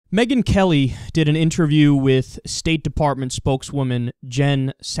Megyn Kelly did an interview with State Department spokeswoman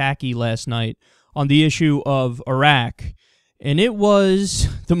Jen Psaki last night on the issue of Iraq, and it was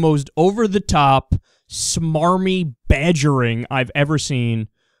the most over-the-top, smarmy badgering I've ever seen.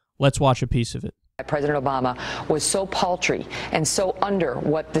 Let's watch a piece of it. President Obama was so paltry and so under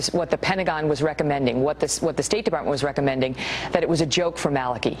what the Pentagon was recommending, what the State Department was recommending, that it was a joke for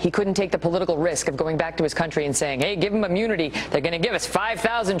Maliki. He couldn't take the political risk of going back to his country and saying, hey, give them immunity. They're going to give us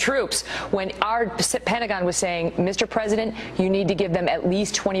 5,000 troops. When our Pentagon was saying, Mr. President, you need to give them at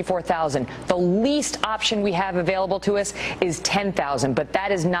least 24,000. The least option we have available to us is 10,000, but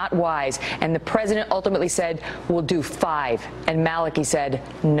that is not wise. And the president ultimately said, we'll do 5. And Maliki said,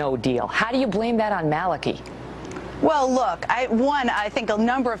 no deal. How do you blame that on Maliki? Well, look, I think a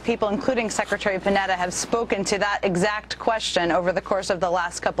number of people, including Secretary Panetta, have spoken to that exact question over the course of the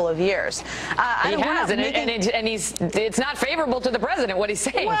last couple of years. It's not favorable to the president what he's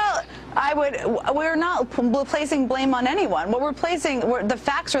saying. Well, we're not placing blame on anyone. What we're placing, the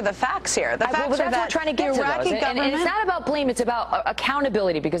facts are the facts here. The facts are that we're trying to get the Iraqi government, and it's not about blame, it's about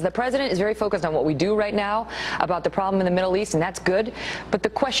accountability, because the president is very focused on what we do right now about the problem in the Middle East, and that's good. But the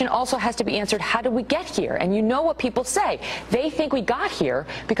question also has to be answered, how did we get here? And you know what people say. They think we got here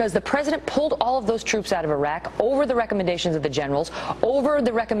because the president pulled all of those troops out of Iraq over the recommendations of the generals, over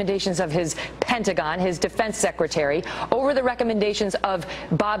the recommendations of his Pentagon, his defense secretary, over the recommendations of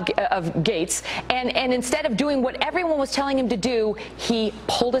Gates, and instead of doing what everyone was telling him to do, he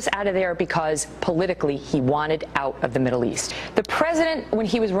pulled us out of there because politically he wanted out of the Middle East. The president, when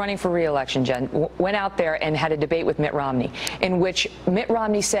he was running for re-election, Jen, went out there and had a debate with Mitt Romney, in which Mitt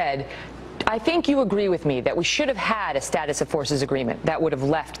Romney said, I think you agree with me that we should have had a status of forces agreement that would have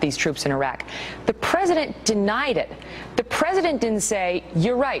left these troops in Iraq. The president denied it. The president didn't say,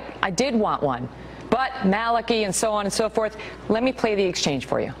 you're right, I did want one, but Maliki and so on and so forth. Let me play the exchange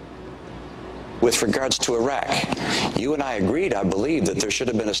for you. With regards to Iraq, you and I agreed, I believe, that there should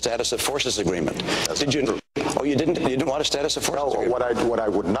have been a status of forces agreement. Did you? Oh, you didn't? You didn't want a status of forces agreement? What I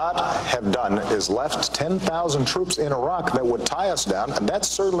would not have done is left 10,000 troops in Iraq that would tie us down, and that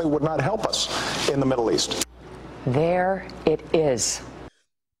certainly would not help us in the Middle East. There it is.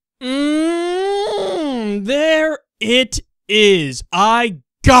 There it is. I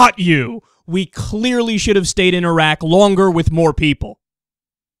got you. We clearly should have stayed in Iraq longer with more people.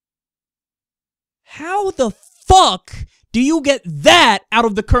 How the fuck do you get that out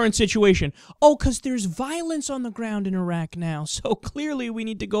of the current situation? Oh, because there's violence on the ground in Iraq now, so clearly we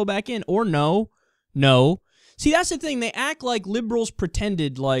need to go back in. Or no. See, that's the thing. They act like liberals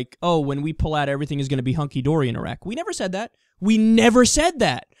pretended like, oh, when we pull out, everything is going to be hunky-dory in Iraq. We never said that. We never said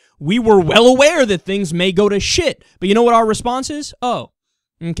that. We were well aware that things may go to shit. But you know what our response is? Oh,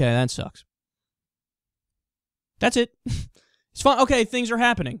 okay, that sucks. That's it. It's fine. Okay, things are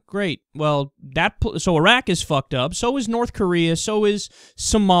happening. Great. Well, so Iraq is fucked up. So is North Korea. So is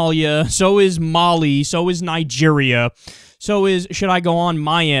Somalia. So is Mali. So is Nigeria. So is, should I go on,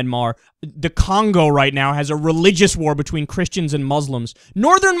 Myanmar. The Congo right now has a religious war between Christians and Muslims.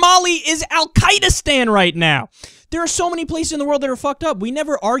 Northern Mali is Al-Qaeda-stan right now. There are so many places in the world that are fucked up. We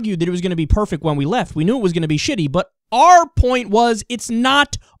never argued that it was going to be perfect when we left. We knew it was going to be shitty, but our point was it's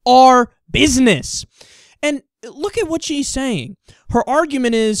not our business. And look at what she's saying. Her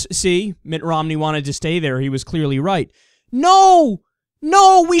argument is, see, Mitt Romney wanted to stay there. He was clearly right. No,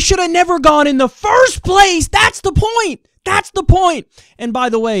 we should have never gone in the first place. That's the point. That's the point. And by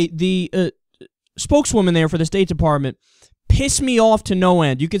the way, the spokeswoman there for the State Department pissed me off to no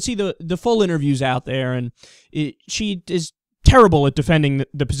end. You can see the full interviews out there, and she is terrible at defending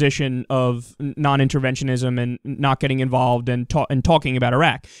the position of non-interventionism and not getting involved and talking about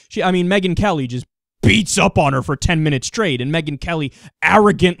Iraq. Megyn Kelly just beats up on her for 10 minutes straight, and Megyn Kelly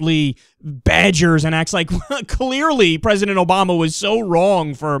arrogantly badgers and acts like clearly President Obama was so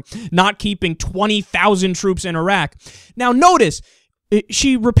wrong for not keeping 20,000 troops in Iraq. Now notice,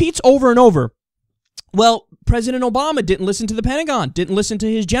 she repeats over and over, well, President Obama didn't listen to the Pentagon, didn't listen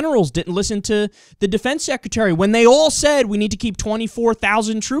to his generals, didn't listen to the defense secretary when they all said we need to keep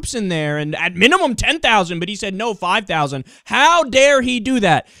 24,000 troops in there and at minimum 10,000, but he said no, 5,000. How dare he do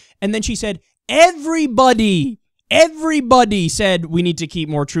that? And then she said, everybody said we need to keep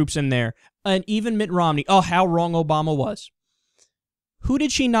more troops in there. And even Mitt Romney. Oh, how wrong Obama was. Who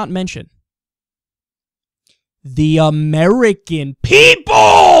did she not mention? The American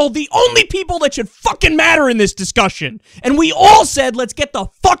people! The only people that should fucking matter in this discussion. And we all said, let's get the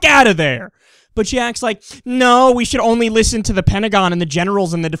fuck out of there. But she acts like, no, we should only listen to the Pentagon and the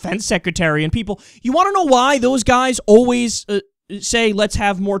generals and the defense secretary and people. You want to know why those guys always say, let's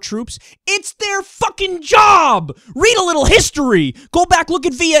have more troops? It's their fucking job. Read a little history. Go back, look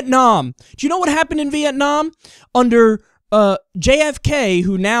at Vietnam. Do you know what happened in Vietnam? Under JFK,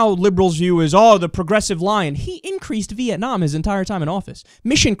 who now liberals view as, the progressive lion, he increased Vietnam his entire time in office.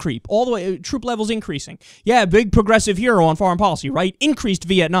 Mission creep, all the way, troop levels increasing. Yeah, big progressive hero on foreign policy, right? Increased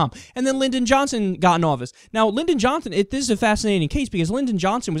Vietnam. And then Lyndon Johnson got in office. Now, Lyndon Johnson, this is a fascinating case because Lyndon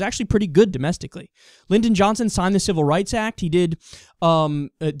Johnson was actually pretty good domestically. Lyndon Johnson signed the Civil Rights Act. He did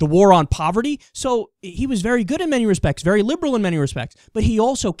the war on poverty. So he was very good in many respects, very liberal in many respects. But he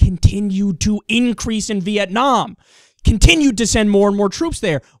also continued to increase in Vietnam. Continued to send more and more troops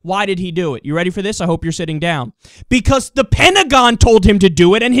there. Why did he do it? You ready for this? I hope you're sitting down. Because the Pentagon told him to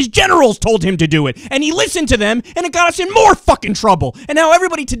do it, and his generals told him to do it. And he listened to them, and it got us in more fucking trouble. And now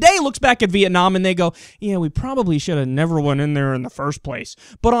everybody today looks back at Vietnam, and they go, yeah, we probably should have never went in there in the first place.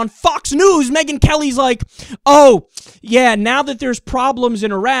 But on Fox News, Megyn Kelly's like, oh, yeah, now that there's problems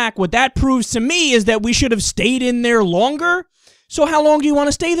in Iraq, what that proves to me is that we should have stayed in there longer. So how long do you want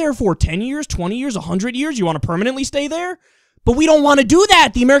to stay there for? 10 years, 20 years, 100 years? You want to permanently stay there? But we don't want to do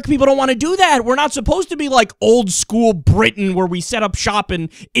that. The American people don't want to do that. We're not supposed to be like old school Britain where we set up shop in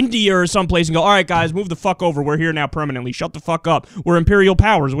India or someplace and go, all right, guys, move the fuck over. We're here now permanently. Shut the fuck up. We're imperial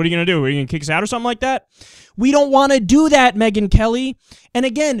powers. What are you going to do? Are you going to kick us out or something like that? We don't want to do that, Megyn Kelly. And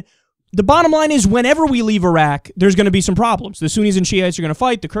again, the bottom line is whenever we leave Iraq, there's going to be some problems. The Sunnis and Shiites are going to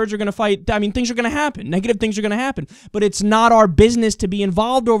fight. The Kurds are going to fight. I mean, things are going to happen. Negative things are going to happen. But it's not our business to be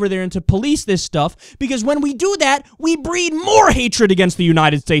involved over there and to police this stuff because when we do that, we breed more hatred against the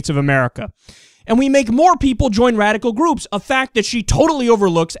United States of America. And we make more people join radical groups, a fact that she totally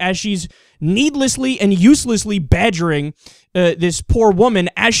overlooks as she's needlessly and uselessly badgering this poor woman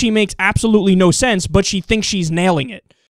as she makes absolutely no sense, but she thinks she's nailing it.